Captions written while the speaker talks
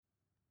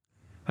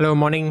Hello,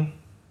 morning.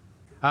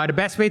 The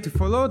best way to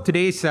follow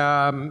today's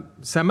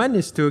sermon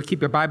is to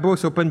keep your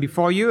Bibles open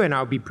before you, and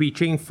I'll be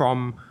preaching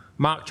from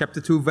Mark chapter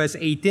 2, verse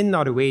 18,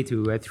 all the way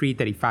to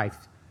 3:35,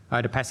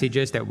 the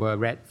passages that were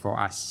read for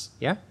us.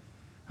 Yeah.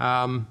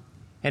 And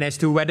as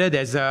to whether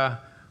there's a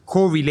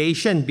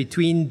correlation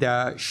between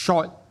the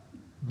short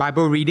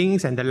Bible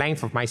readings and the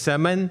length of my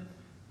sermon,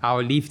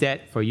 I'll leave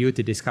that for you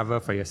to discover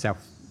for yourself.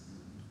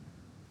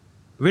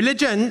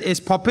 Religion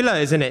is popular,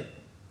 isn't it?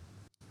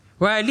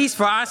 Well, at least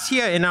for us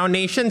here in our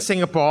nation,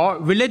 Singapore,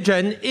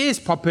 religion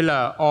is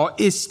popular or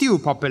is still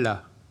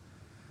popular.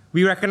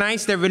 We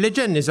recognize that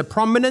religion is a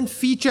prominent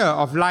feature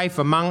of life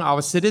among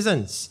our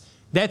citizens.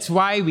 That's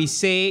why we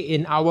say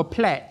in our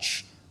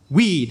pledge,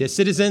 we, the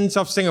citizens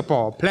of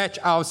Singapore, pledge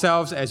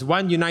ourselves as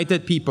one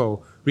united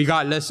people,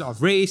 regardless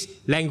of race,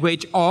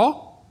 language,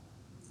 or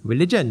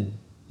religion.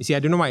 You see, I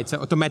don't know why, it's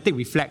an automatic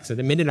reflex.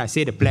 The minute I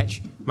say the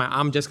pledge, my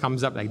arm just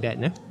comes up like that.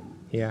 No?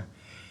 Yeah.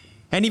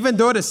 And even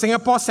though the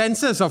Singapore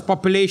Census of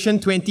Population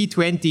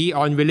 2020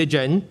 on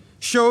religion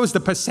shows the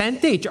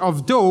percentage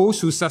of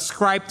those who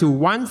subscribe to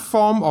one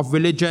form of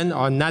religion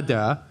or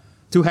another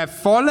to have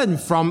fallen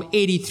from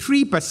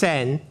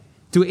 83%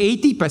 to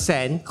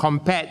 80%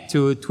 compared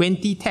to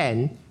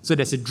 2010, so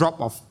there's a drop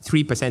of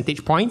 3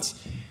 percentage points.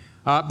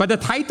 But the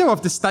title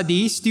of the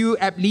study still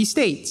aptly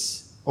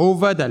states,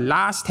 over the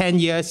last 10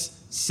 years,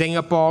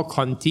 Singapore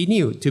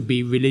continued to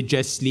be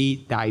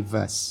religiously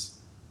diverse.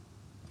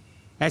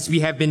 As we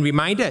have been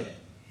reminded,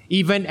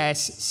 even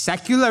as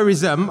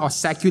secularism or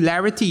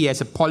secularity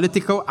as a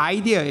political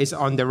idea is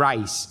on the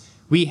rise,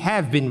 we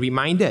have been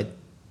reminded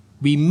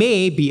we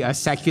may be a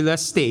secular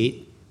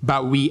state,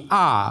 but we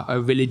are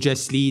a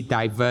religiously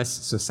diverse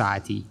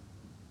society.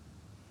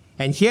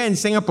 And here in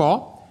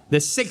Singapore, the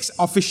 6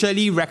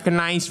 officially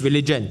recognized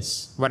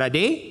religions, what are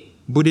they?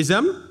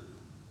 Buddhism,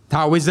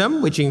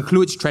 Taoism, which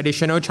includes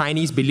traditional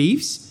Chinese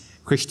beliefs,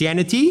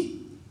 Christianity,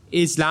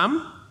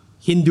 Islam,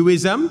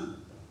 Hinduism,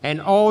 and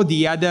all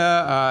the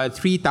other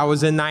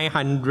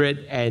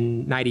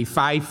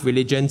 3,995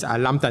 religions are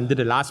lumped under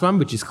the last one,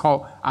 which is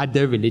called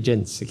other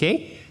religions.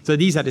 Okay? So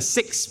these are the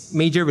 6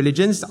 major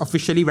religions,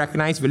 officially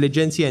recognized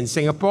religions here in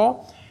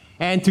Singapore.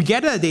 And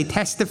together they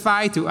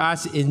testify to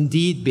us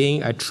indeed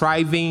being a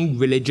thriving,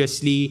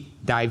 religiously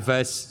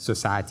diverse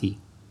society.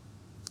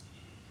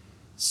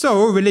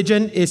 So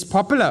religion is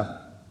popular.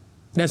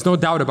 There's no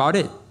doubt about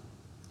it.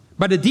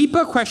 But a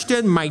deeper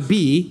question might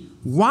be,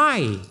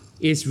 why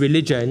is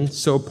religion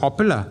so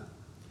popular?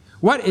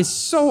 What is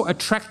so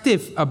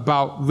attractive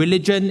about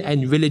religion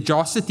and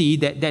religiosity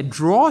that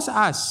draws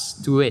us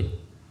to it?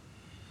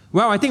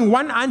 Well, I think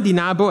one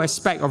undeniable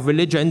aspect of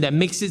religion that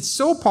makes it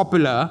so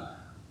popular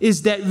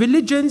is that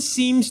religion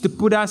seems to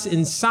put us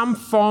in some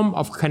form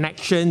of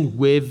connection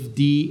with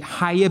the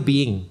higher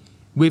being,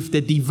 with the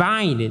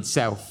divine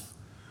itself.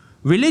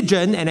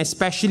 Religion, and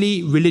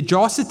especially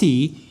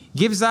religiosity,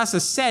 gives us a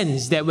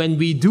sense that when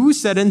we do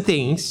certain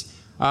things,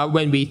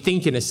 when we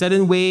think in a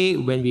certain way,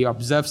 when we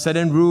observe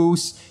certain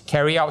rules,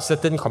 carry out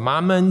certain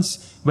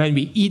commandments, when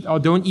we eat or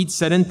don't eat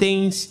certain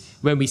things,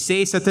 when we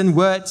say certain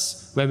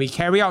words, when we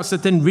carry out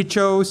certain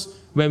rituals,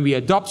 when we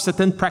adopt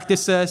certain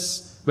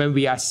practices, when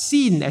we are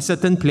seen at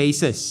certain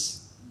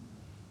places.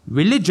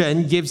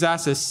 Religion gives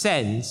us a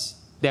sense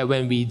that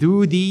when we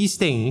do these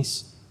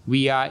things,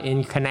 we are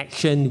in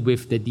connection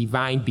with the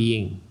divine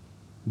being,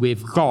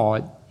 with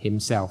God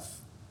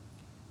Himself.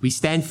 We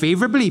stand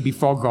favorably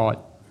before God.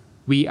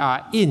 We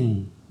are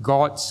in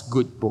God's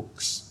good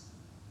books.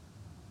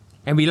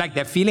 And we like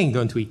that feeling,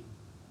 don't we?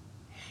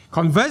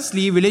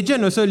 Conversely,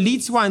 religion also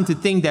leads one to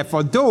think that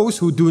for those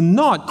who do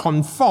not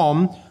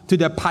conform to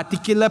the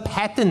particular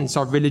patterns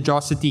of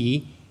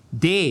religiosity,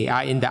 they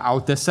are in the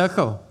outer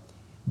circle.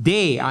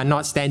 They are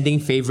not standing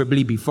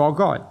favorably before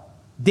God.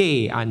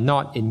 They are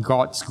not in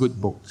God's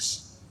good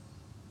books.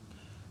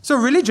 So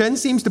religion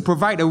seems to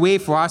provide a way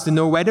for us to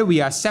know whether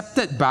we are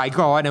accepted by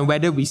God and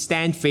whether we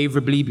stand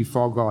favorably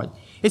before God.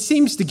 It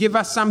seems to give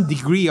us some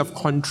degree of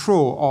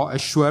control or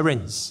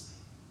assurance.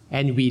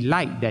 And we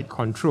like that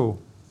control.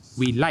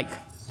 We like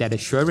that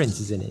assurance,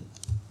 isn't it?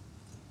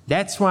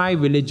 That's why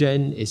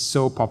religion is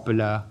so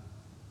popular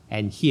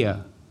and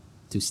here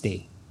to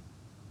stay.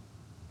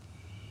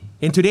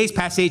 In today's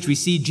passage, we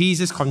see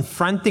Jesus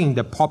confronting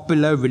the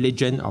popular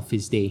religion of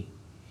his day.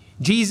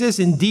 Jesus,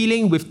 in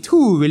dealing with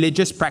 2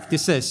 religious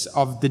practices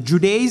of the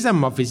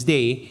Judaism of his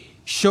day,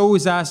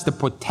 shows us the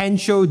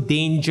potential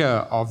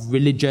danger of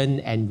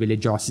religion and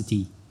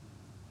religiosity.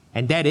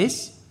 And that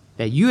is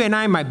that you and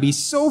I might be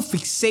so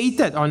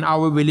fixated on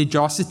our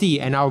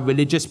religiosity and our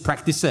religious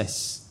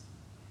practices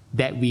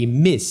that we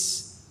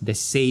miss the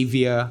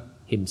Savior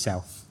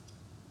Himself.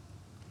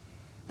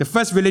 The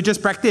first religious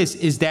practice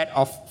is that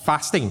of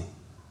fasting.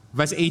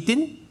 Verse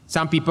 18,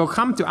 some people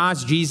come to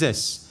ask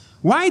Jesus,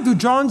 why do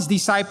John's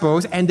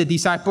disciples and the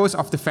disciples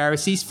of the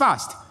Pharisees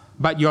fast,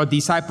 but your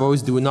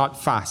disciples do not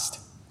fast?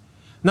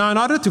 Now, in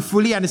order to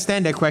fully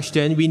understand that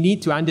question, we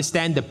need to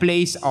understand the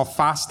place of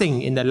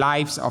fasting in the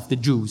lives of the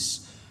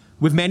Jews.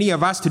 With many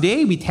of us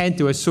today, we tend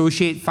to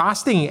associate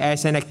fasting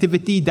as an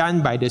activity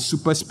done by the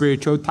super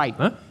spiritual type,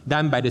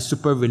 done by the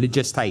super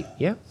religious type.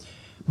 Yeah?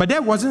 But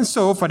that wasn't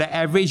so for the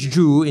average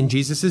Jew in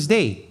Jesus'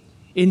 day.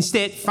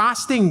 Instead,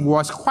 fasting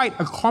was quite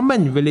a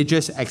common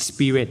religious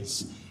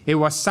experience. It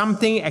was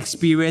something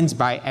experienced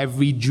by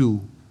every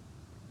Jew.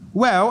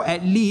 Well,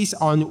 at least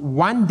on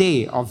one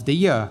day of the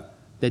year,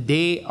 the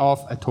Day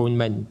of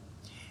Atonement.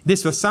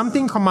 This was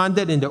something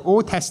commanded in the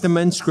Old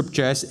Testament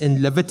scriptures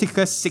in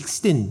Leviticus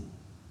 16.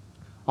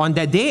 On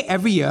that day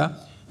every year,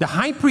 the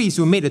high priest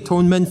will make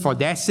atonement for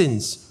their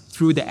sins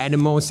through the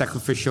animal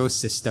sacrificial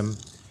system.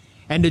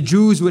 And the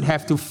Jews would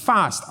have to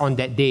fast on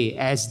that day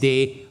as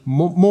they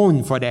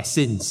mourn for their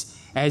sins,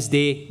 as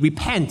they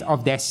repent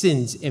of their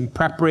sins in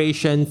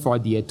preparation for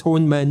the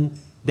atonement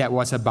that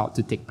was about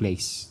to take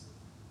place.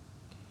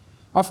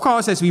 Of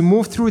course, as we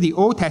move through the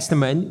Old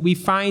Testament, we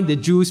find the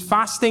Jews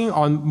fasting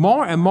on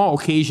more and more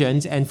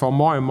occasions and for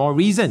more and more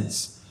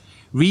reasons.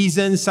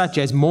 Reasons such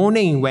as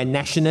mourning when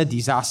national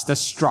disaster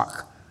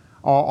struck,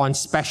 or on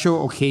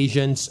special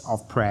occasions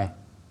of prayer.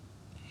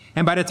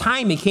 And by the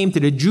time it came to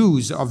the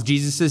Jews of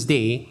Jesus'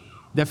 day,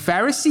 the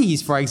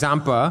Pharisees, for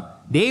example,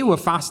 they were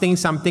fasting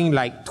something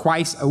like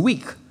twice a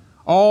week,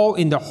 all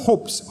in the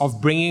hopes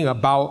of bringing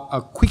about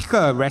a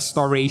quicker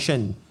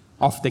restoration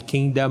of the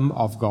kingdom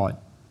of God.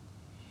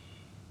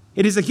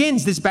 It is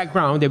against this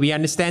background that we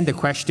understand the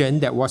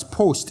question that was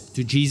posed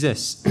to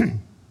Jesus.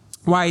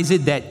 Why is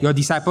it that your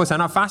disciples are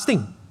not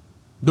fasting?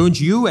 Don't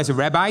you, as a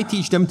rabbi,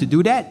 teach them to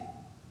do that?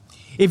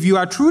 If you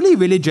are truly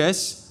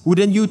religious,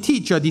 wouldn't you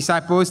teach your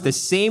disciples the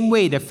same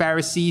way the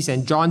Pharisees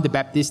and John the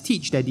Baptist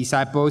teach their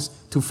disciples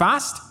to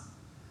fast?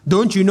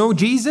 Don't you know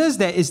Jesus?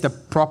 That is the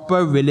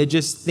proper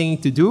religious thing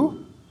to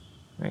do.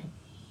 Right?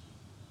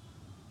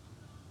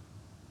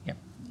 Yep.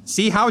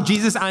 See how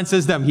Jesus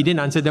answers them. He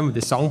didn't answer them with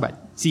the song, but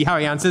see how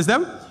he answers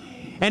them?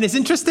 And it's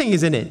interesting,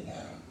 isn't it?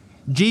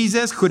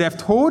 Jesus could have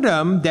told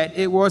them that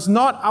it was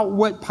not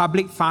outward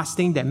public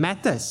fasting that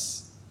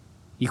matters.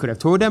 He could have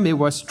told them it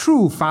was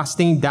true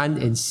fasting done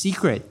in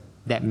secret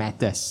that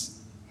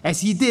matters. As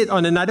he did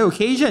on another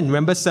occasion.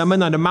 Remember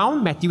Sermon on the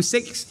Mount, Matthew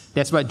 6?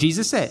 That's what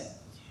Jesus said.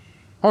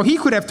 Or he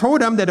could have told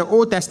them that the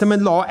Old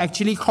Testament law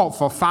actually called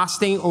for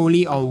fasting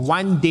only on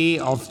one day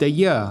of the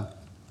year.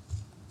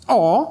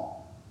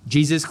 Or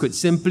Jesus could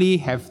simply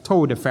have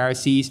told the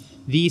Pharisees,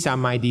 these are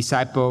my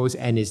disciples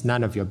and it's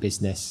none of your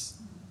business.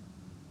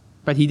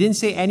 But he didn't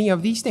say any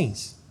of these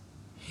things.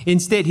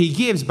 Instead, he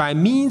gives, by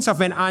means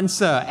of an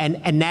answer, an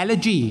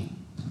analogy,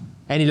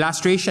 an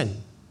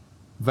illustration.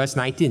 Verse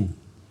 19.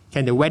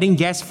 Can the wedding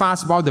guests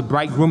fast while the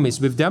bridegroom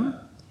is with them?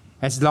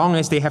 As long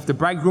as they have the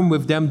bridegroom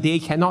with them, they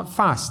cannot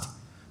fast.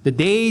 The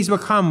days will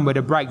come where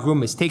the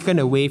bridegroom is taken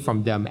away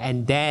from them,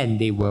 and then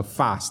they will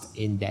fast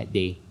in that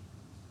day.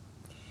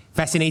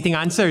 Fascinating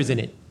answer, isn't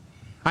it?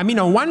 I mean,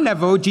 on one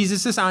level,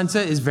 Jesus' answer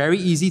is very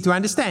easy to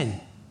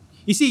understand.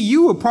 You see,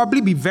 you would probably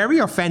be very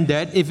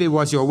offended if it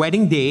was your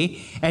wedding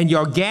day and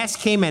your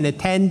guests came and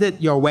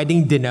attended your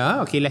wedding dinner.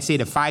 Okay, let's say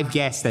the 5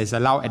 guests that is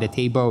allowed at the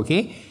table,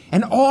 okay?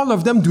 And all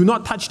of them do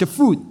not touch the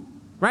food,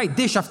 right?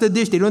 Dish after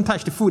dish, they don't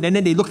touch the food. And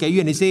then they look at you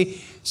and they say,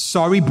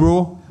 sorry,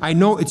 bro, I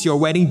know it's your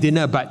wedding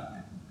dinner, but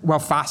we're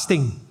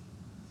fasting.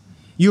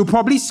 You'll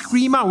probably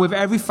scream out with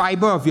every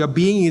fiber of your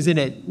being, isn't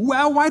it?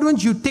 Well, why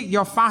don't you take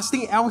your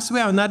fasting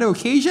elsewhere on another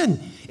occasion?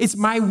 It's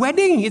my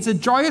wedding. It's a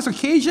joyous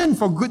occasion,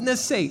 for goodness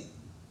sake.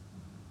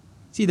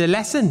 See, the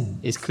lesson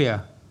is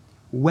clear.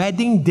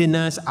 Wedding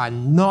dinners are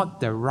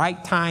not the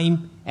right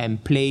time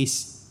and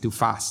place to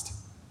fast.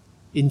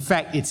 In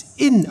fact, it's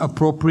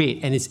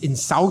inappropriate and it's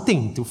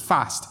insulting to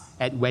fast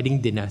at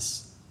wedding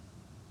dinners.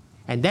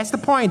 And that's the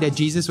point that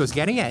Jesus was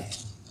getting at.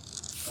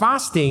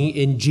 Fasting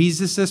in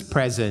Jesus'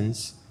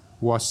 presence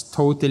was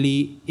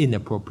totally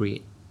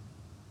inappropriate.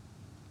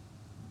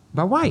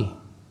 But why?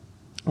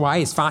 Why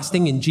is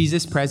fasting in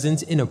Jesus'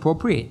 presence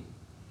inappropriate?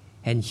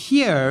 And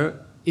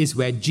here is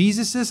where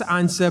Jesus'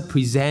 answer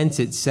presents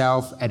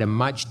itself at a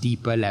much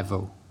deeper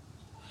level.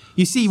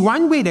 You see,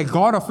 one way that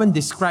God often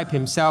described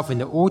himself in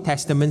the Old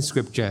Testament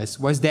scriptures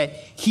was that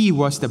he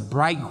was the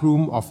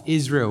bridegroom of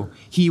Israel.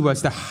 He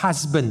was the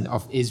husband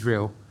of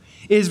Israel.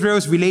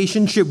 Israel's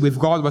relationship with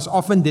God was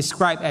often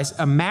described as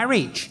a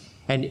marriage,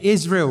 and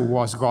Israel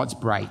was God's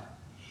bride.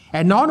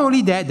 And not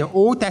only that, the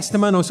Old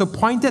Testament also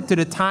pointed to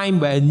the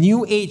time where a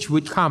new age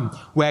would come,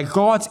 where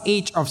God's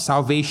age of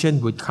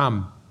salvation would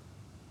come.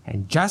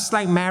 And just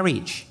like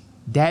marriage,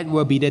 that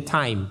will be the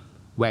time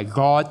where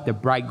God, the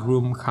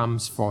bridegroom,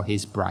 comes for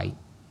his bride.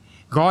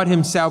 God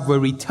himself will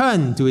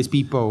return to his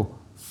people,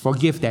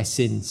 forgive their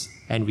sins,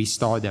 and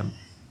restore them.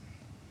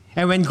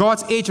 And when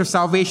God's age of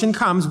salvation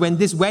comes, when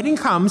this wedding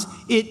comes,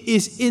 it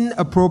is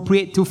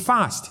inappropriate to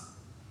fast.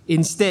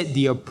 Instead,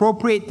 the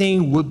appropriate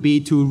thing would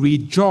be to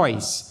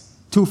rejoice,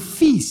 to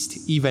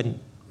feast even.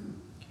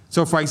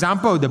 So, for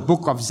example, the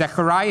book of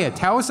Zechariah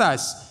tells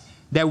us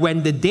that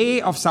when the day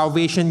of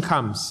salvation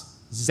comes,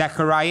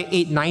 Zechariah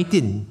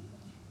 8:19,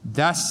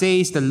 thus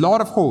says the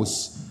Lord of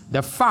hosts,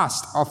 the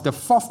fast of the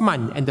 4th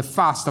month, and the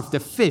fast of the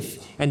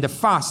 5th, and the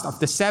fast of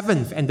the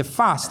 7th, and the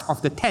fast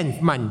of the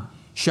 10th month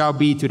shall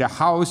be to the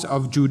house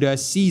of Judah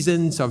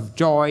seasons of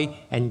joy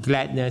and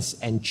gladness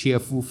and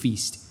cheerful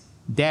feast.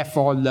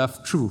 Therefore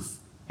love truth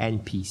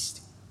and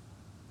peace.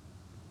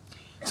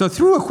 So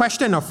through a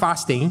question of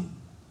fasting,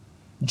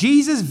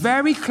 Jesus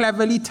very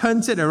cleverly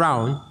turns it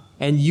around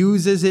and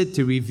uses it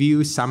to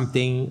reveal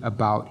something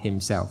about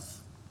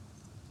himself.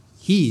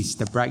 He's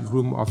the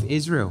bridegroom of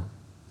Israel.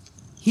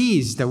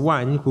 He's the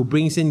one who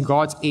brings in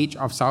God's age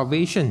of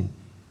salvation,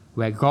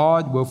 where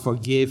God will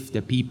forgive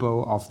the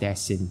people of their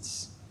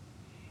sins.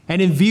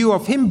 And in view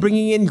of him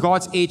bringing in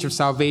God's age of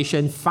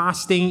salvation,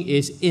 fasting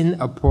is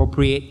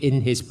inappropriate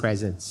in his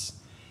presence.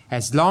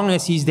 As long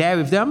as he's there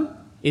with them,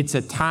 it's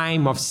a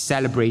time of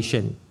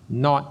celebration,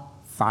 not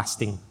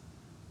fasting.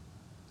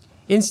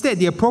 Instead,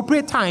 the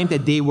appropriate time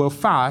that they will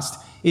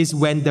fast is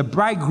when the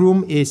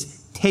bridegroom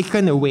is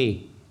taken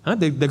away.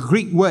 The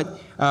Greek word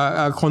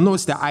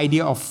connotes the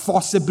idea of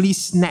forcibly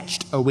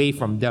snatched away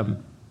from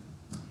them.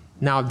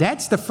 Now,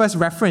 that's the first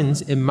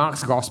reference in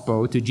Mark's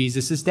gospel to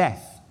Jesus'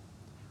 death.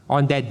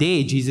 On that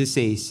day, Jesus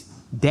says,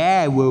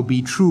 there will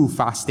be true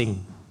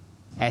fasting,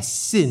 as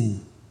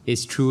sin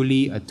is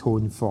truly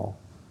atoned for.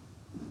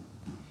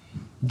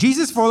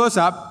 Jesus follows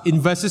up in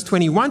verses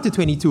 21 to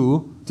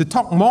 22 to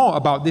talk more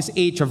about this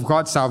age of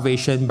God's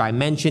salvation by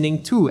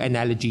mentioning 2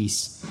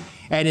 analogies.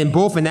 And in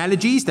both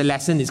analogies, the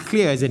lesson is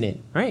clear, isn't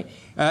it? Right?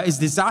 It's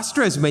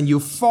disastrous when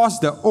you force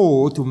the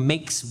old to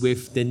mix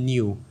with the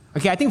new.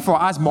 Okay, I think for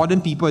us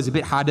modern people, it's a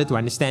bit harder to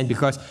understand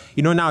because,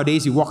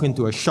 nowadays you walk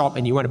into a shop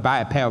and you want to buy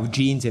a pair of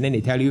jeans and then they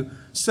tell you,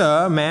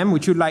 sir, ma'am,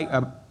 would you like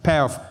a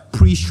pair of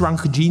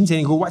pre-shrunk jeans? And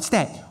you go, what's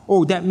that?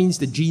 Oh, that means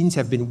the jeans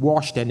have been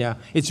washed and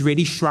it's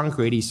already shrunk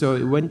already, so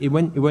it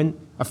won't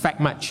affect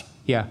much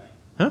here.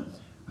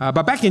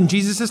 But back in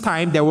Jesus'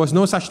 time, there was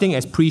no such thing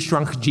as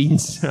pre-shrunk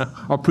jeans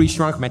or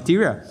pre-shrunk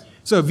material.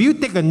 So if you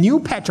take a new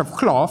patch of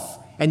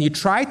cloth and you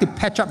try to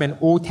patch up an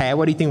old tear,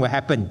 what do you think will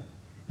happen?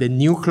 The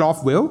new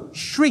cloth will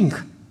shrink,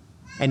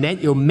 and then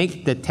it'll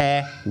make the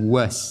tear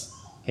worse.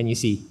 Can you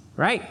see?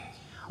 Right?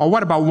 Or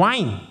what about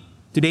wine?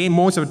 Today,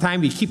 most of the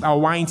time, we keep our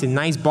wines in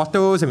nice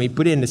bottles and we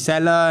put it in the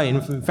cellar.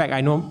 In fact,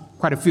 I know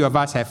quite a few of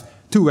us have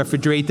 2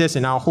 refrigerators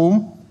in our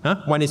home.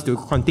 One is to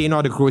contain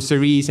all the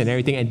groceries and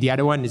everything, and the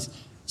other one is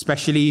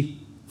especially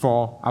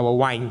for our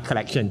wine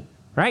collection.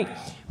 Right?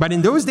 But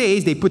in those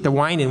days, they put the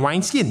wine in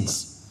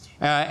wineskins.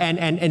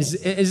 And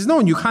it's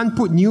known you can't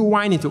put new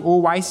wine into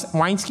old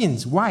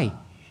wineskins. Why?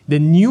 The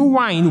new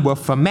wine will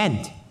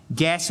ferment,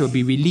 gas will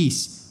be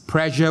released,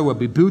 pressure will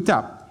be built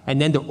up,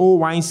 and then the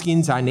old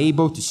wineskins are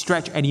unable to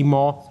stretch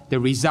anymore. The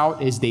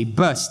result is they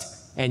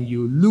burst, and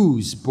you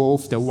lose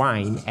both the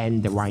wine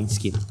and the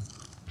wineskin.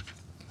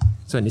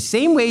 So in the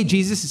same way,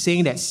 Jesus is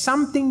saying that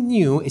something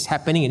new is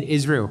happening in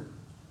Israel.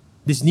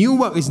 This new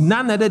work is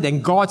none other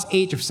than God's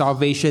age of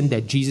salvation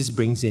that Jesus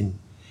brings in.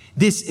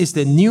 This is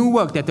the new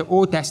work that the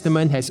Old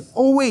Testament has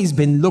always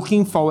been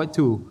looking forward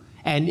to,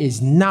 and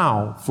is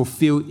now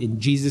fulfilled in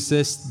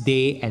Jesus'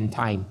 day and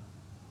time.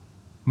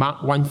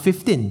 Mark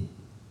 1:15,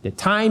 the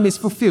time is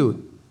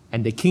fulfilled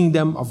and the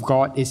kingdom of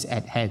God is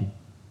at hand.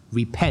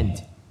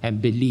 Repent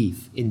and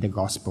believe in the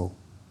gospel.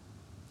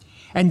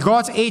 And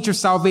God's age of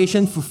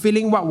salvation,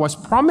 fulfilling what was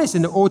promised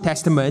in the Old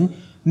Testament,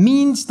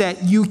 means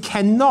that you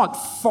cannot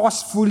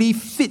forcefully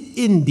fit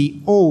in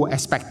the old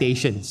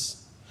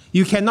expectations.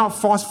 You cannot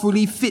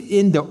forcefully fit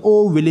in the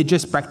old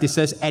religious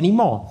practices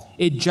anymore.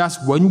 It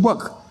just won't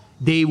work.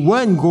 They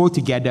won't go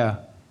together.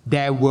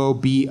 There will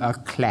be a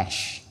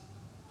clash.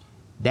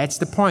 That's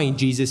the point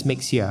Jesus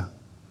makes here.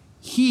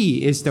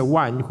 He is the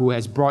one who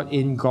has brought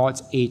in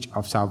God's age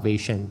of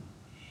salvation.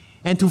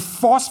 And to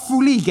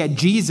forcefully get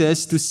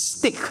Jesus to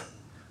stick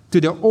to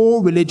the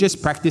old religious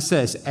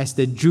practices as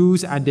the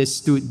Jews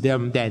understood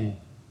them then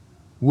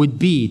would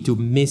be to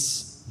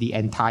miss the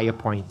entire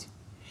point.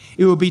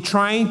 It would be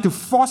trying to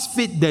force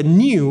fit the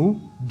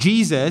new,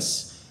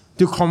 Jesus,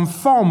 to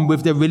conform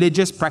with the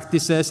religious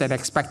practices and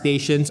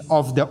expectations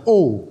of the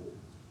old,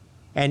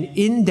 and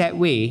in that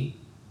way,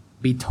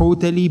 be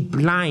totally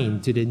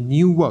blind to the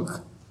new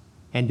work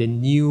and the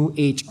new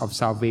age of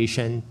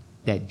salvation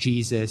that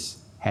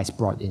Jesus has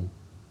brought in.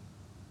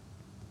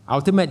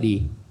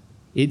 Ultimately,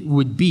 it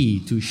would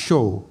be to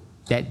show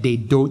that they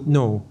don't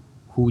know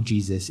who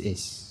Jesus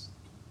is.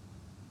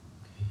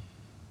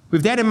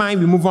 With that in mind,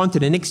 we move on to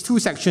the next 2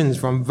 sections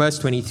from verse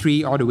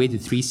 23 all the way to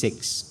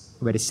 3:6.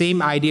 Where the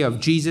same idea of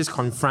Jesus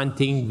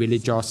confronting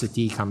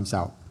religiosity comes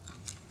out.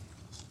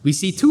 We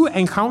see 2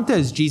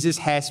 encounters Jesus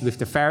has with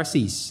the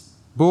Pharisees,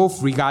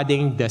 both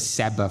regarding the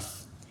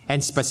Sabbath,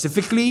 and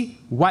specifically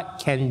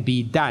what can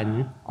be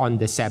done on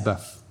the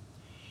Sabbath.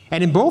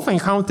 And in both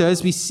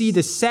encounters, we see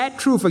the sad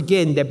truth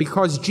again that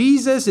because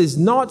Jesus is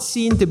not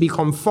seen to be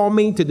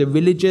conforming to the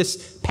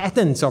religious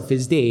patterns of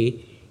his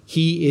day,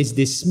 he is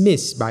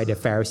dismissed by the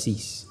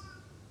Pharisees.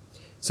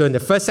 So in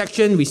the first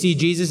section, we see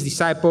Jesus'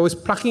 disciples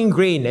plucking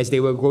grain as they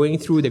were going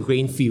through the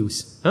grain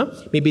fields.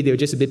 Maybe they were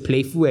just a bit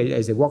playful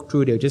as they walked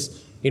through. They were just,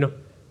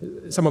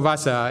 Some of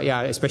us,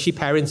 especially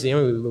parents,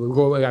 will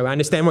go, I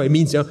understand what it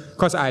means,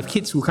 because I have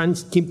kids who can't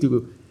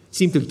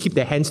seem to keep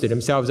their hands to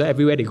themselves.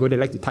 Everywhere they go, they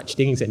like to touch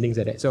things and things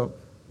like that. So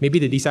maybe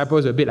the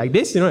disciples were a bit like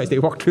this, as they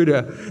walked through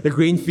the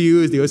grain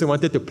fields, they also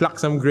wanted to pluck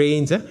some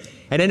grains. And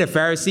then the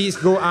Pharisees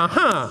go,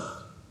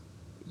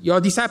 your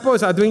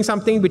disciples are doing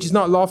something which is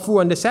not lawful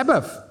on the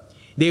Sabbath.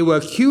 They were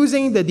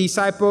accusing the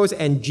disciples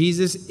and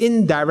Jesus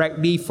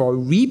indirectly for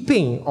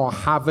reaping or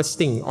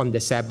harvesting on the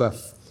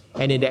Sabbath.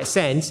 And in that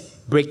sense,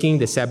 breaking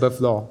the Sabbath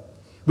law.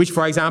 Which,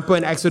 for example,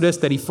 in Exodus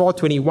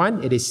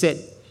 34:21, it is said,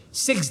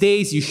 6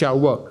 days you shall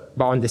work,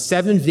 but on the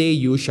seventh day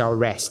you shall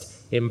rest.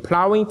 In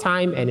plowing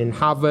time and in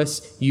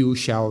harvest you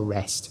shall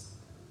rest.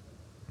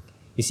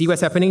 You see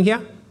what's happening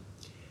here?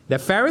 The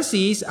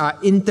Pharisees are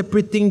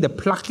interpreting the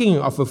plucking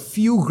of a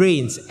few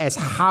grains as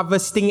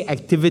harvesting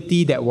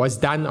activity that was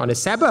done on a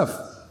Sabbath.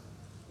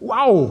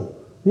 Wow!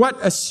 What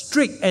a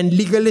strict and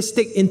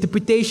legalistic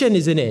interpretation,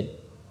 isn't it?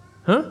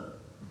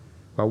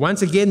 But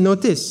once again,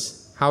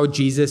 notice how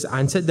Jesus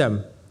answered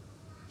them.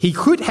 He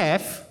could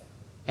have,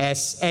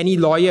 as any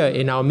lawyer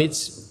in our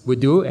midst would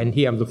do, and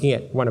here I'm looking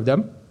at one of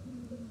them.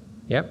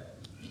 Yep.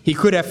 He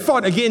could have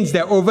fought against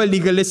their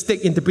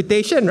over-legalistic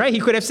interpretation, right? He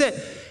could have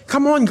said,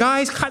 come on,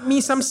 guys, cut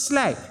me some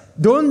slack.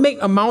 Don't make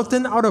a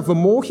mountain out of a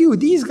molehill.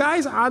 These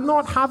guys are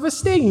not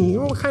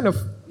harvesting. What kind of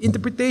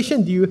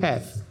interpretation do you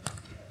have?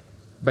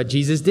 But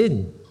Jesus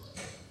didn't.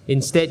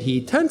 Instead,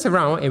 he turns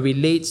around and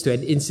relates to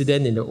an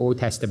incident in the Old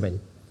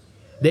Testament.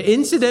 The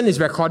incident is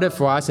recorded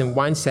for us in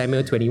 1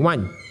 Samuel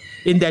 21.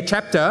 In that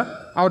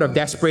chapter, out of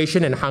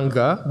desperation and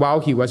hunger,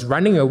 while he was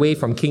running away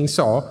from King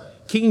Saul,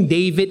 King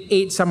David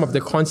ate some of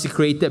the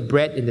consecrated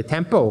bread in the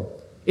temple.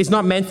 It's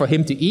not meant for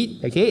him to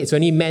eat, okay? It's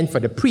only meant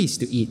for the priest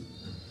to eat.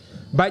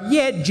 But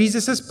yet,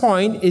 Jesus'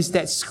 point is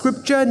that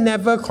Scripture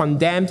never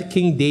condemned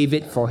King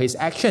David for his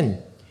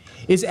action.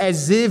 It's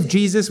as if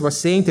Jesus was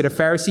saying to the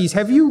Pharisees,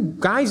 have you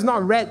guys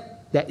not read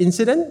that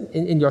incident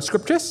in your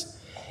Scriptures?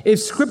 If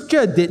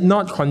Scripture did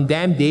not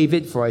condemn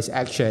David for his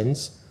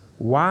actions,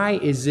 why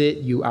is it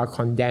you are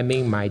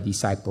condemning my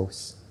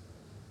disciples?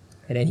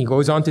 And then he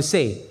goes on to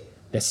say,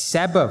 the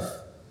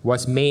Sabbath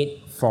was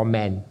made for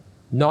man,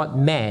 not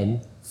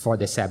man for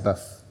the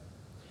Sabbath.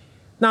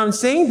 Now, in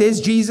saying this,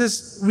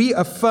 Jesus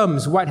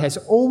reaffirms what has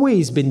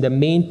always been the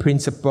main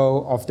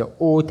principle of the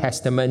Old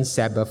Testament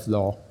Sabbath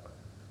law.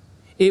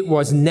 It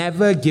was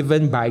never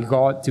given by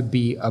God to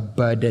be a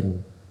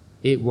burden.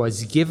 It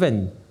was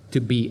given to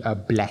be a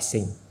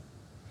blessing.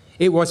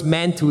 It was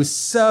meant to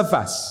serve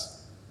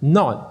us,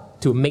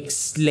 not to make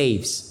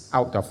slaves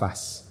out of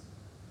us.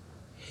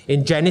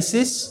 In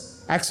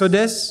Genesis,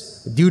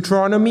 Exodus,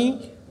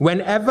 Deuteronomy,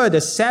 whenever the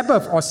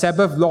Sabbath or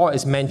Sabbath law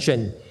is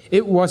mentioned,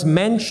 it was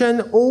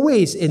mentioned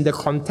always in the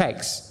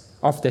context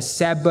of the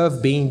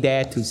Sabbath being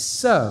there to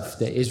serve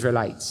the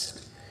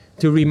Israelites,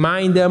 to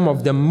remind them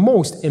of the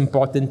most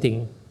important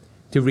thing,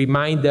 to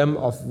remind them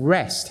of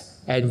rest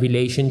and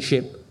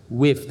relationship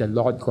with the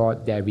Lord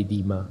God, their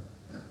Redeemer.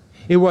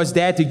 It was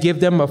there to give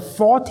them a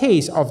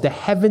foretaste of the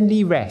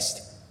heavenly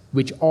rest,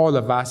 which all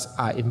of us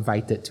are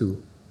invited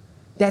to.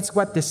 That's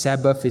what the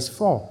Sabbath is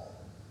for.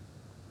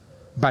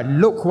 But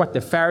look what the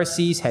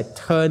Pharisees had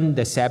turned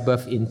the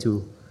Sabbath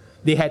into.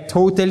 They had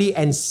totally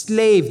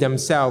enslaved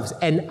themselves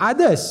and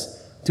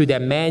others to their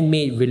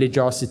man-made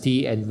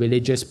religiosity and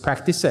religious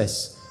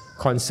practices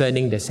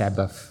concerning the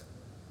Sabbath.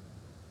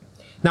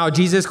 Now,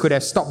 Jesus could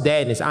have stopped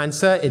there in his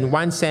answer. In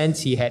one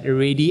sense, he had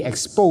already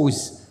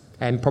exposed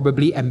and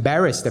probably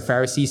embarrassed the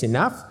Pharisees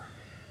enough,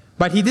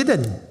 but he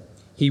didn't.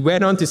 He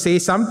went on to say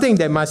something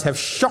that must have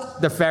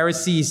shocked the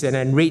Pharisees and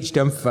enraged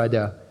them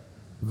further.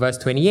 Verse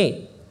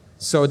 28,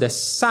 so the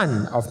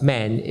Son of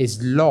Man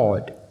is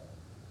Lord,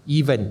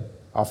 even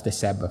of the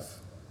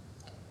Sabbath.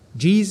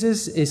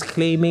 Jesus is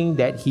claiming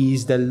that he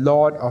is the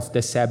Lord of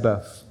the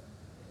Sabbath.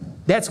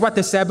 That's what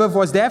the Sabbath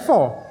was there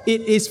for.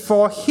 It is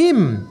for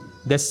him,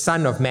 the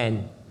Son of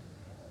Man.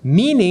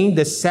 Meaning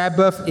the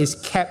Sabbath is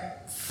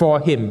kept for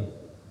him.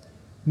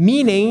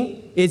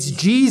 Meaning it's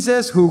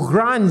Jesus who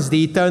grants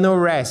the eternal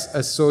rest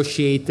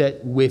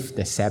associated with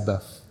the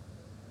Sabbath.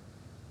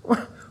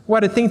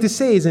 What a thing to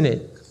say, isn't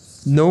it?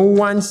 No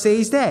one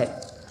says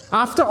that.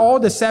 After all,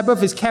 the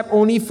Sabbath is kept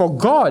only for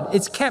God.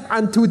 It's kept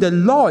unto the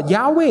Lord,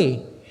 Yahweh.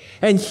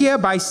 And here,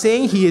 by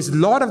saying he is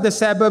Lord of the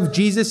Sabbath,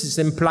 Jesus is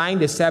implying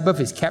the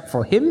Sabbath is kept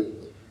for him.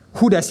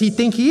 Who does he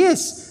think he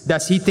is?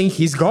 Does he think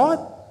he's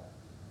God?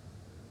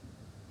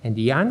 And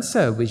the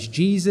answer which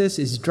Jesus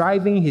is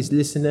driving his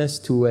listeners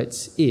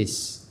towards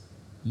is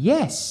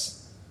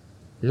yes.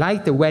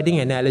 Like the wedding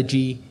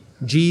analogy,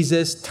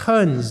 Jesus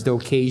turns the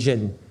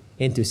occasion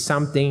into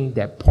something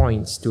that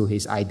points to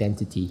his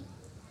identity.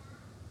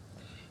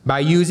 By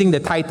using the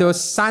title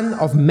Son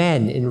of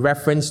Man in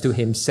reference to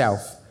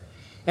himself,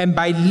 and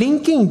by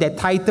linking that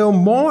title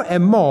more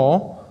and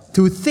more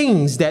to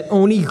things that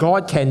only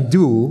God can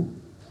do,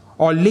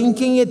 or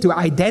linking it to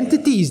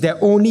identities that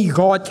only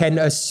God can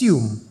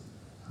assume,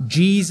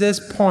 Jesus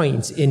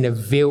points in a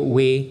veiled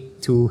way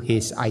to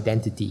his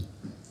identity.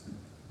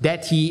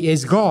 That he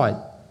is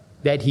God,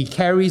 that he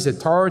carries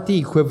authority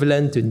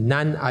equivalent to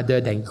none other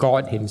than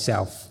God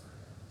himself,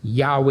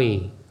 Yahweh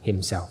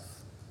himself.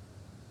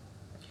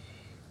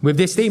 With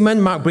this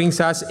statement, Mark brings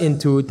us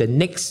into the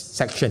next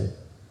section.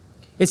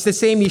 It's the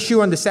same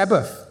issue on the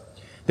Sabbath.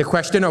 The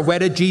question of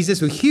whether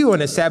Jesus would heal on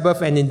the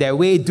Sabbath and in that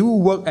way do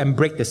work and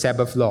break the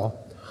Sabbath law.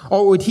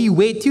 Or would he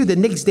wait till the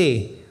next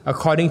day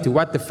according to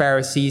what the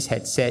Pharisees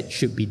had said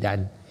should be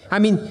done? I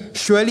mean,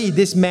 surely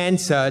this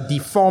man's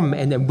deformed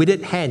and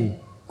withered hand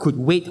could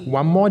wait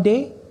one more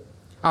day?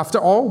 After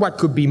all, what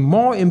could be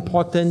more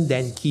important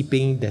than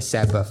keeping the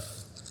Sabbath?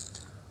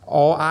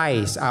 All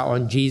eyes are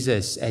on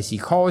Jesus as he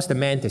calls the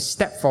man to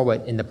step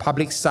forward in the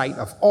public sight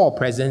of all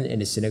present in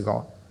the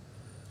synagogue.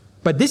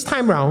 But this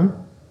time round,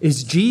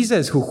 it's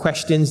Jesus who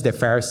questions the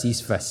Pharisees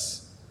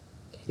first.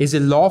 Is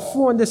it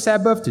lawful on the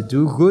Sabbath to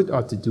do good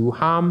or to do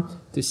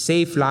harm, to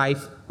save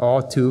life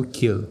or to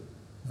kill?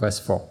 Verse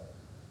 4.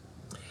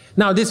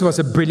 Now, this was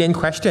a brilliant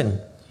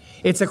question.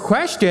 It's a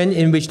question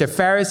in which the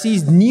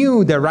Pharisees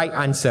knew the right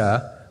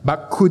answer,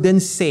 but couldn't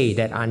say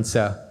that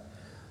answer.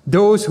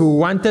 Those who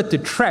wanted to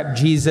trap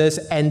Jesus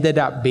ended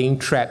up being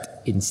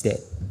trapped instead.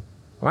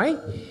 Right?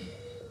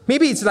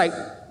 Maybe it's like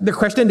the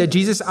question that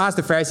Jesus asked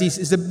the Pharisees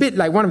is a bit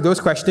like one of those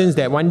questions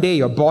that one day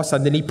your boss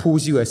suddenly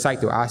pulls you aside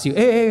to ask you,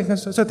 hey,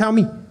 so tell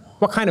me,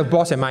 what kind of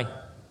boss am I?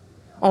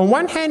 On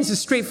one hand, it's a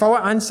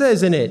straightforward answer,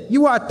 isn't it?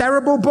 You are a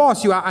terrible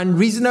boss. You are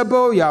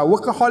unreasonable. You are a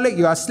workaholic.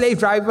 You are a slave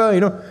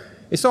driver.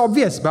 It's so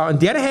obvious. But on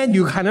the other hand,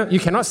 you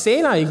cannot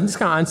say this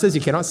kind of answers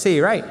you cannot say,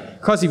 right?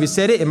 Because if you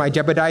said it might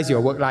jeopardize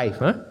your work life.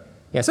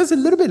 Yeah, so it's a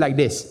little bit like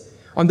this.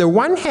 On the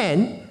one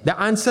hand, the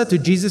answer to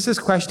Jesus'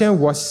 question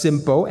was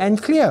simple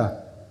and clear.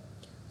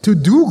 To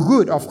do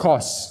good, of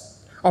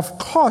course. Of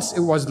course,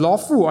 it was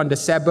lawful on the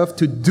Sabbath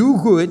to do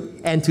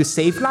good and to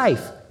save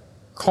life.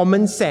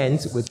 Common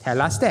sense would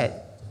tell us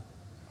that.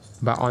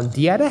 But on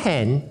the other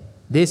hand,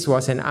 this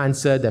was an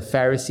answer the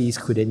Pharisees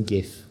couldn't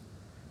give.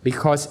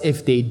 Because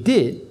if they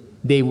did,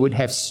 they would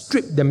have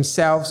stripped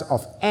themselves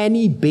of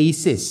any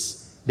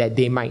basis that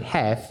they might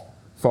have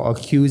for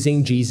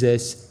accusing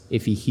Jesus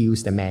if he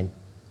heals the man.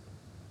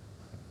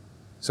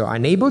 So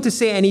unable to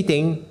say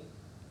anything,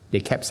 they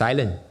kept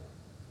silent.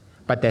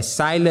 But their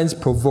silence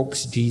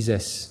provokes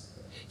Jesus.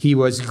 He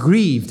was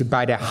grieved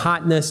by their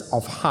hardness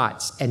of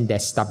hearts and their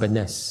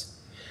stubbornness.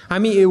 I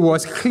mean, it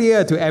was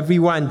clear to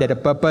everyone that the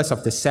purpose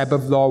of the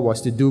Sabbath law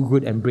was to do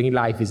good and bring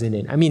life, isn't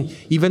it? I mean,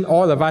 even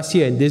all of us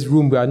here in this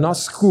room, we are not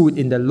schooled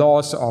in the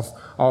laws of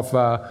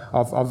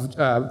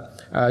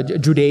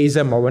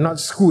Judaism, or we're not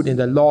schooled in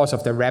the laws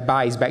of the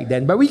rabbis back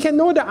then. But we can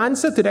know the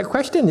answer to that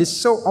question. It's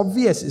so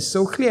obvious, it's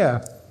so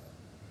clear.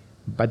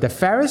 But the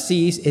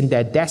Pharisees, in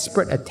their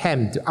desperate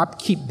attempt to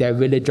upkeep their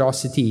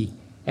religiosity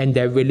and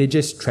their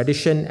religious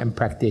tradition and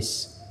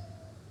practice,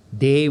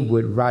 they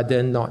would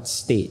rather not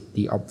state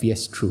the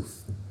obvious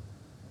truth.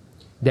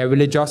 Their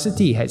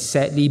religiosity had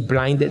sadly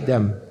blinded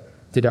them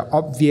to the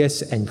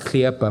obvious and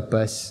clear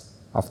purpose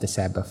of the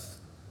Sabbath.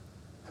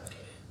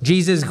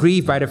 Jesus,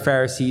 grieved by the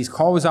Pharisees,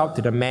 calls out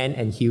to the man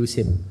and heals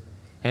him,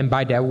 and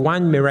by that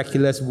one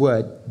miraculous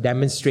word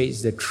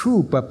demonstrates the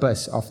true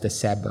purpose of the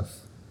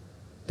Sabbath: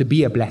 to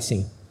be a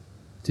blessing,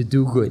 to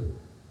do good,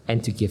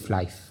 and to give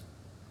life.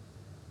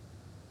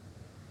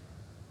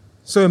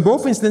 So in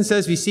both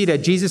instances, we see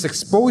that Jesus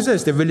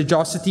exposes the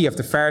religiosity of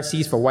the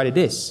Pharisees for what it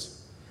is,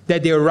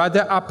 that they would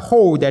rather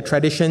uphold their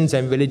traditions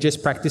and religious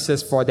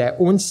practices for their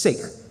own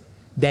sake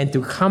than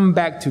to come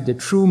back to the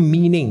true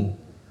meaning,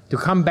 to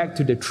come back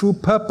to the true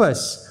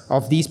purpose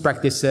of these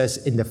practices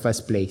in the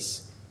first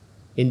place.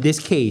 In this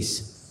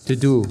case, to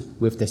do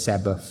with the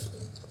Sabbath.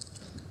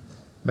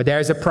 But there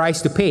is a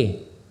price to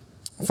pay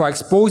for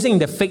exposing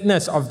the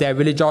fakeness of their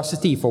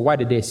religiosity for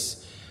what it is,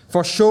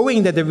 for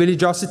showing that the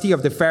religiosity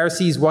of the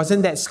Pharisees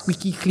wasn't that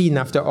squeaky clean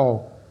after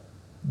all.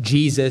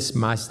 Jesus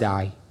must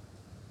die.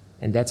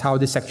 And that's how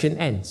this section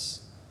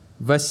ends.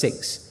 Verse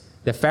 6,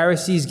 the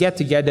Pharisees get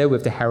together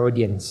with the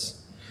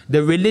Herodians.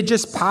 The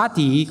religious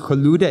party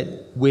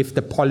colluded with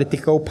the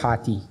political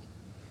party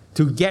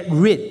to get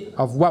rid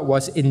of what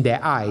was in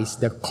their eyes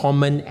the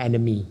common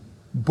enemy,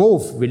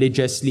 both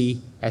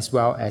religiously as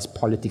well as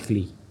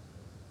politically.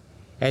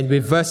 And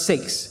with verse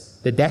 6,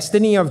 the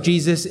destiny of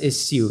Jesus is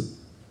sealed,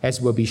 as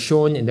will be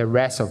shown in the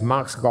rest of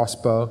Mark's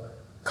Gospel,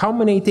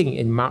 culminating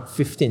in Mark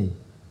 15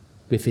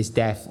 with his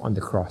death on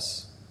the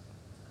cross.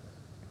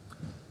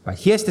 But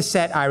here's the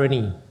sad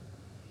irony.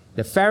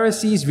 The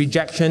Pharisees'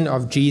 rejection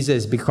of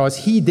Jesus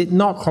because he did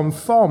not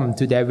conform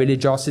to their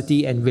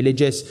religiosity and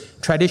religious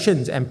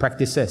traditions and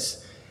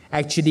practices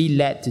actually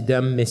led to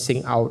them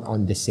missing out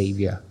on the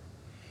Savior.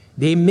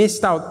 They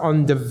missed out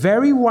on the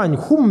very one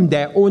whom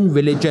their own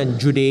religion,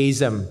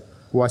 Judaism,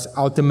 was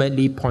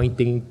ultimately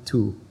pointing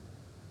to.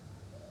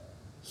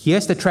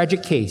 Here's the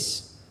tragic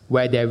case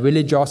where their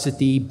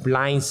religiosity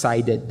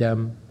blindsided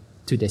them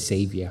to the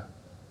Savior.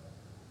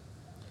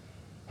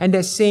 And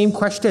the same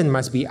question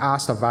must be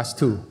asked of us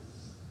too.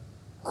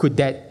 Could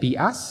that be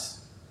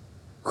us?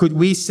 Could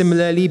we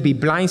similarly be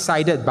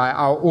blindsided by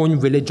our own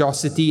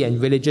religiosity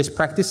and religious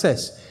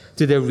practices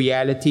to the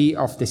reality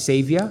of the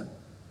Savior?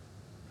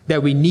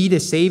 that we need a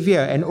Savior,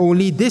 and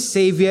only this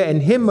Savior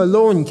and Him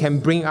alone can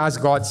bring us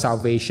God's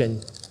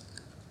salvation.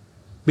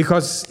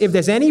 Because if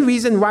there's any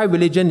reason why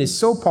religion is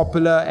so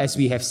popular, as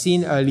we have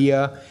seen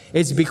earlier,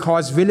 it's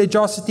because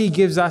religiosity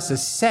gives us a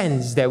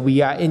sense that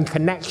we are in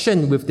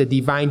connection with the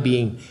divine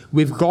being,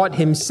 with God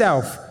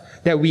Himself,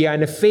 that we are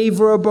in a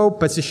favorable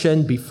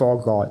position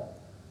before God.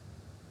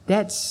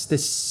 That's the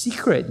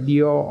secret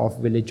lure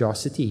of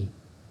religiosity.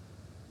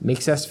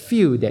 Makes us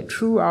feel that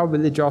through our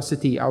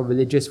religiosity, our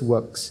religious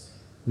works,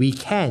 we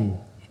can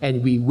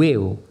and we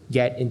will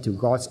get into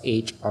God's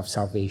age of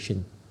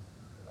salvation.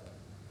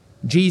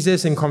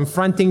 Jesus, in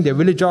confronting the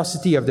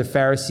religiosity of the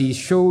Pharisees,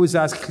 shows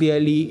us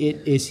clearly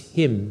it is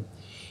Him.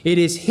 It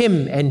is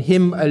Him and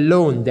Him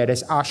alone that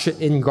has ushered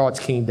in God's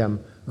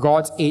kingdom,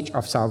 God's age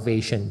of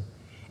salvation.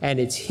 And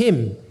it's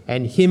Him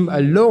and Him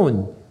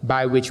alone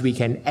by which we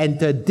can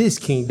enter this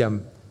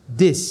kingdom,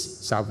 this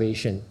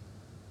salvation.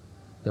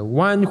 The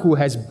one who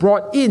has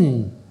brought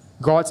in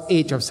God's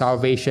age of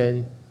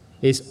salvation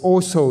is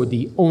also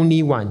the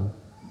only one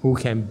who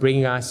can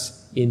bring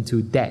us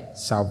into that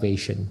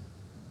salvation.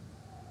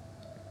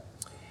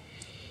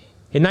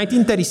 In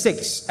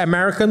 1936,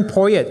 American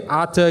poet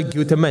Arthur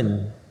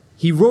Guiterman,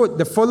 he wrote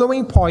the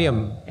following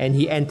poem and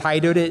he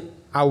entitled it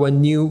Our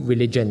New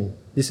Religion.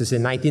 This is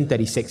in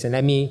 1936, and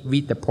let me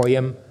read the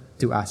poem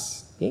to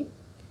us. Okay?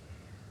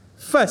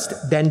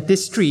 First,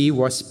 dentistry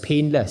was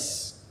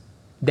painless.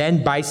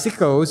 Then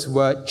bicycles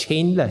were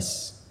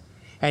chainless,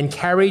 and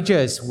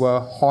carriages were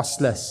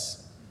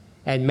horseless,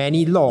 and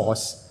many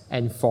laws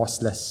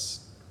enforceless.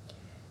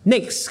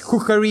 Next,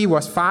 cookery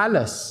was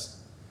fireless.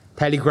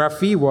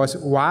 Telegraphy was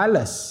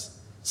wireless.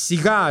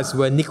 Cigars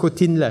were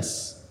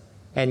nicotineless,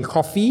 and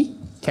coffee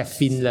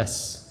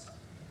caffeineless.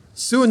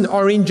 Soon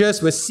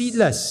oranges were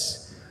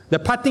seedless. The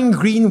putting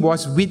green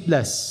was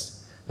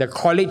weedless. The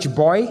college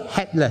boy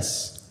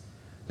hatless.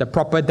 The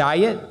proper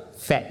diet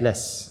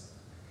fatless.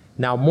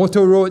 Now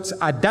motor roads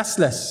are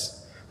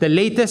dustless. The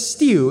latest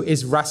steel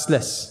is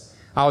rustless.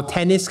 Our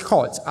tennis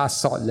courts are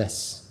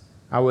saltless.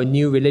 Our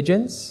new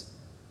religions,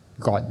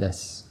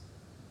 godless.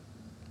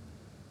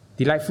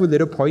 Delightful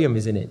little poem,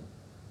 isn't it?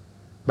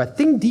 But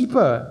think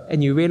deeper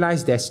and you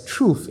realize there's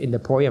truth in the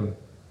poem.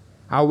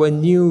 Our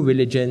new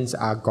religions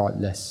are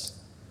godless.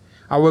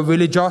 Our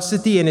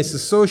religiosity and its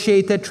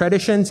associated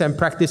traditions and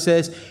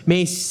practices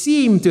may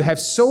seem to have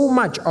so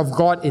much of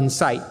God in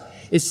sight.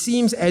 It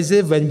seems as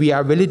if when we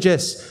are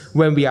religious,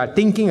 when we are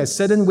thinking a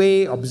certain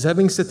way,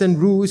 observing certain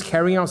rules,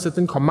 carrying out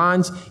certain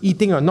commands,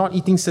 eating or not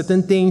eating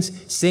certain things,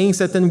 saying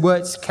certain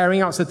words,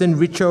 carrying out certain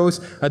rituals,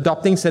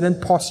 adopting certain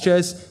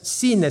postures,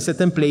 seen at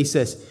certain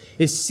places,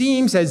 it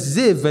seems as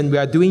if when we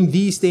are doing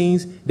these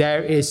things,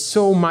 there is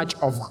so much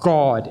of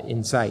God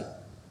inside.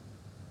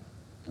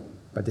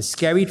 But the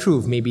scary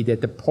truth may be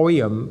that the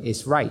poem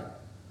is right.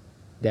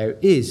 There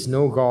is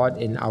no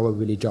God in our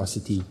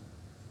religiosity.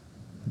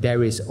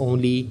 There is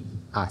only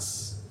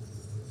us.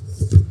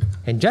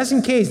 And just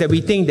in case that we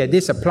think that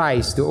this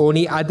applies to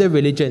only other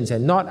religions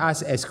and not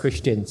us as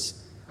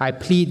Christians, I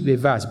plead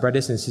with us,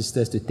 brothers and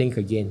sisters, to think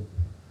again.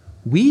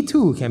 We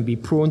too can be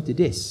prone to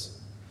this.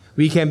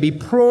 We can be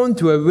prone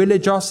to a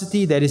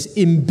religiosity that is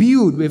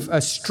imbued with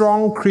a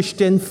strong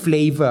Christian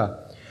flavor,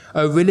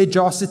 a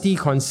religiosity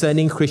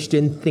concerning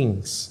Christian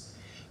things.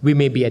 We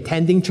may be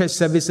attending church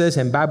services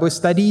and Bible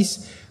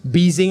studies,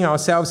 busying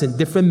ourselves in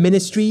different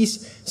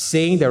ministries,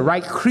 saying the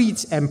right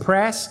creeds and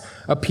prayers,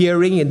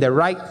 appearing in the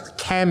right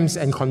camps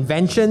and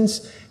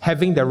conventions,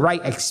 having the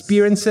right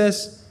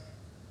experiences.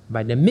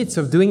 But in the midst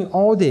of doing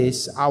all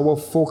this, our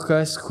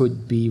focus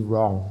could be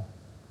wrong.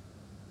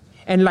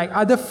 And like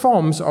other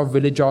forms of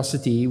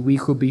religiosity, we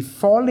could be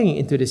falling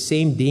into the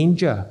same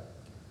danger,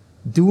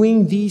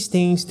 doing these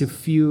things to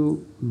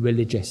feel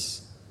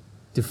religious,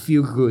 to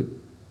feel good,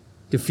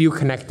 to feel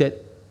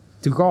connected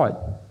to God,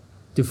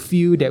 to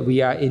feel that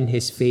we are in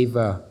His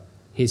favor,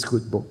 His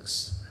good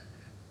books.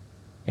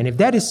 And if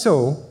that is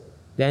so,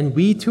 then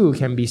we too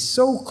can be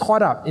so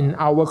caught up in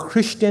our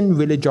Christian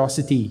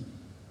religiosity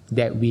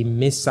that we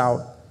miss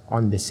out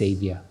on the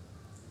Savior.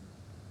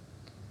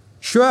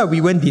 Sure,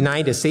 we won't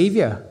deny the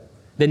Savior.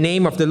 The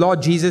name of the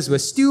Lord Jesus will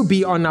still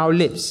be on our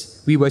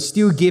lips. We will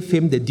still give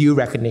Him the due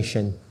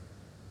recognition.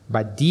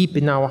 But deep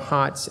in our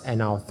hearts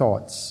and our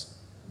thoughts,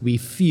 we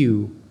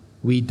feel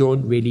we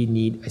don't really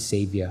need a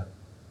Savior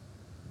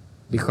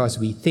because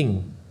we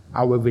think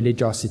our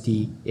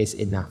religiosity is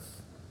enough.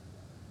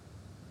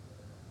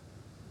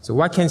 So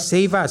what can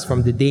save us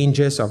from the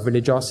dangers of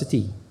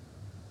religiosity?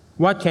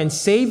 What can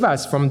save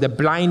us from the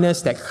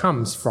blindness that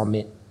comes from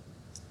it?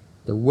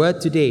 The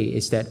word today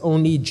is that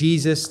only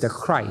Jesus the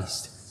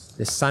Christ,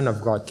 the Son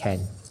of God,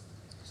 can.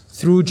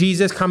 Through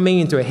Jesus coming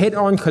into a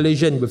head-on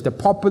collision with the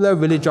popular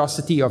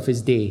religiosity of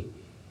His day,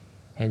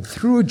 and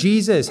through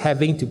Jesus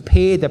having to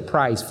pay the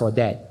price for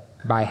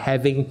that by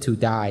having to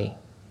die,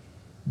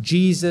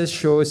 Jesus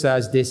shows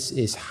us this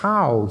is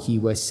how He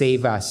will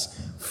save us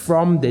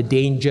from the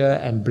danger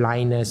and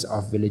blindness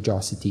of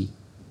religiosity.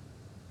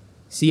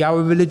 See,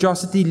 our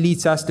religiosity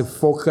leads us to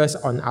focus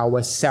on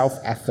our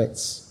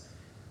self-efforts,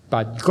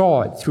 But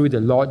God, through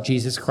the Lord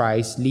Jesus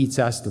Christ, leads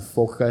us to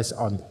focus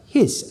on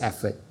His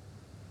effort.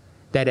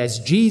 That as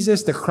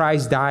Jesus the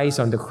Christ dies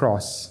on the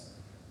cross,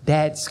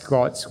 that's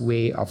God's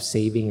way of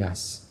saving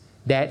us.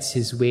 That's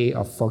His way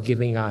of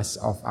forgiving us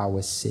of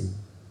our sin.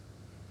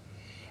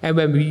 And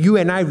when you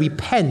and I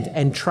repent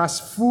and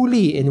trust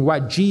fully in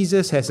what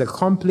Jesus has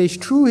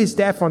accomplished through His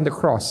death on the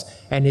cross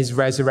and His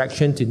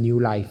resurrection to new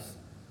life,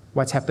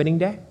 what's happening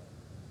there?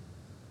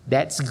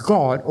 That's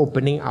God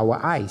opening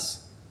our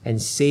eyes and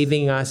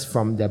saving us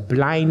from the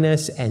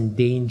blindness and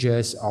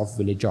dangers of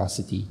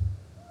religiosity.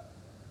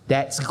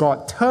 That's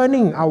God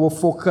turning our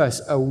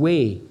focus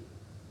away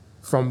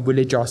from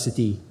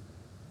religiosity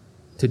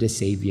to the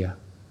Savior.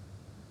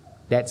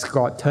 That's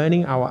God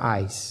turning our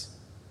eyes,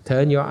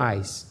 turn your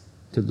eyes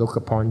to look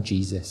upon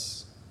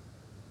Jesus.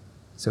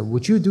 So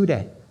would you do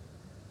that,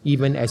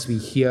 even as we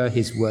hear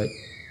His word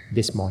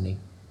this morning?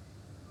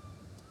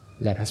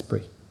 Let us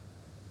pray.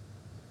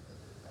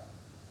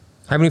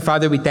 Heavenly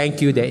Father, we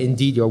thank you that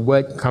indeed your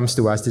word comes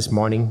to us this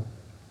morning,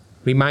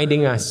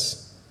 reminding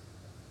us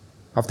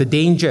of the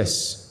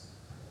dangers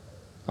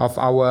of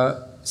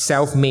our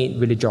self-made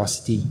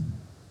religiosity.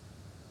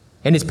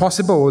 And it's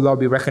possible, Lord,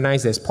 we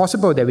recognize that it's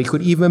possible that we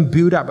could even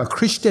build up a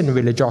Christian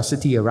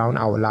religiosity around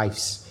our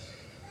lives.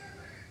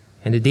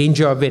 And the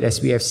danger of it,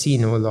 as we have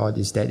seen, oh Lord,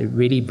 is that it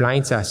really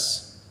blinds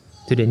us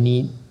to the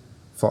need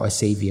for a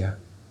Savior.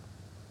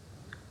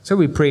 So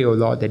we pray, oh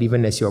Lord, that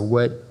even as your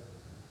word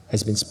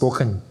has been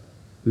spoken,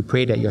 we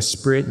pray that your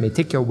Spirit may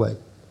take your word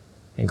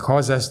and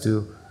cause us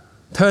to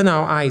turn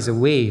our eyes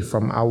away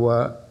from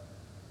our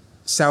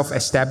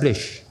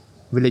self-established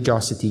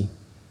religiosity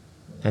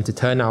and to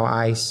turn our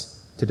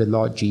eyes to the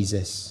Lord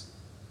Jesus,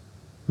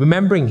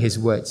 remembering His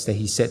words that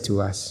He said to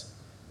us,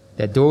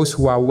 that those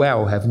who are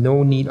well have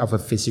no need of a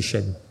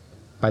physician,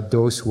 but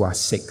those who are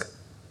sick.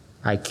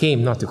 I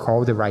came not to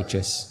call the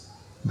righteous,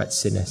 but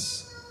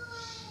sinners.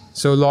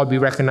 So, Lord, we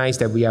recognize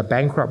that we are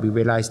bankrupt. We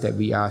realize that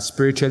we are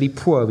spiritually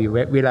poor. We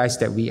realize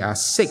that we are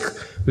sick.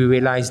 We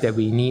realize that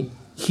we need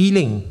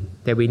healing,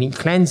 that we need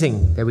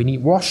cleansing, that we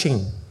need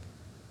washing.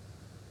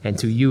 And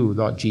to you,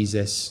 Lord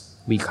Jesus,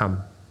 we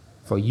come.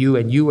 For you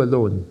and you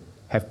alone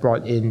have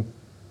brought in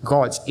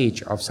God's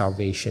age of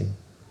salvation.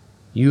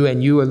 You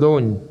and you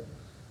alone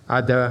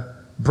are the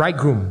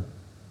bridegroom.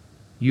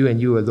 You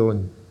and you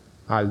alone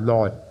are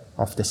Lord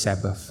of the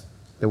Sabbath,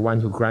 the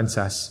one who grants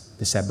us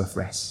the Sabbath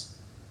rest.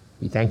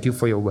 We thank you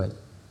for your word,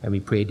 and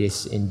we pray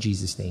this in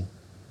Jesus' name.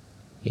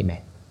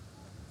 Amen.